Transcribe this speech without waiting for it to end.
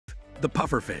The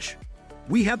pufferfish.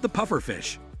 We have the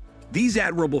pufferfish. These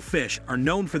admirable fish are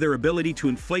known for their ability to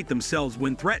inflate themselves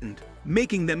when threatened,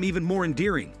 making them even more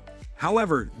endearing.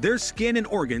 However, their skin and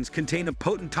organs contain a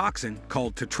potent toxin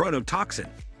called tetrodotoxin,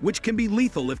 which can be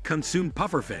lethal if consumed.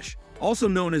 Pufferfish, also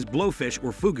known as blowfish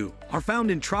or fugu, are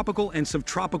found in tropical and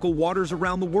subtropical waters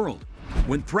around the world.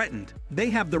 When threatened,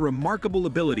 they have the remarkable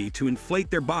ability to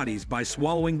inflate their bodies by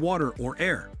swallowing water or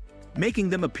air, making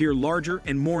them appear larger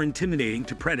and more intimidating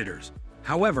to predators.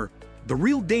 However, the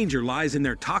real danger lies in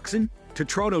their toxin,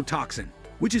 tetrodotoxin,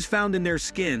 which is found in their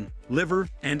skin, liver,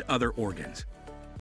 and other organs.